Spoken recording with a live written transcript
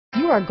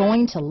are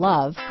going to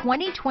love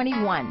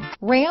 2021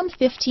 Ram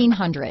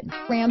 1500.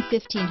 Ram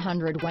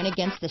 1500 went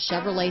against the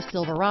Chevrolet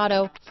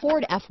Silverado,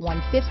 Ford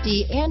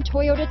F-150, and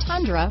Toyota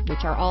Tundra,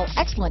 which are all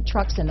excellent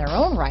trucks in their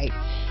own right.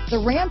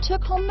 The Ram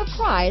took home the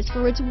prize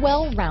for its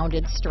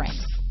well-rounded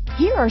strengths.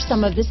 Here are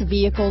some of this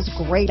vehicle's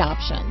great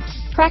options: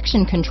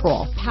 traction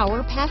control,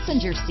 power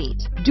passenger seat,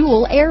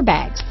 dual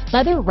airbags,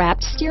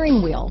 leather-wrapped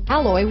steering wheel,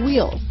 alloy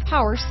wheels,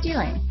 power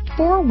steering,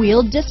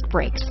 four-wheel disc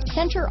brakes,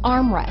 center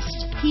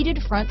armrest,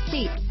 heated front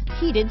seats,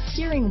 heated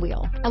steering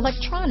wheel,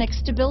 electronic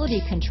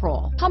stability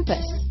control,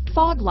 compass,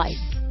 fog lights,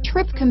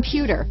 trip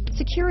computer,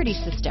 security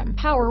system,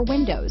 power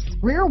windows,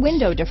 rear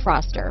window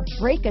defroster,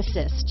 brake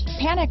assist,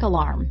 panic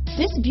alarm.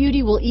 This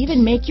beauty will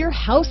even make your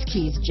house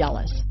keys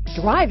jealous.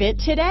 Drive it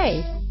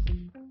today.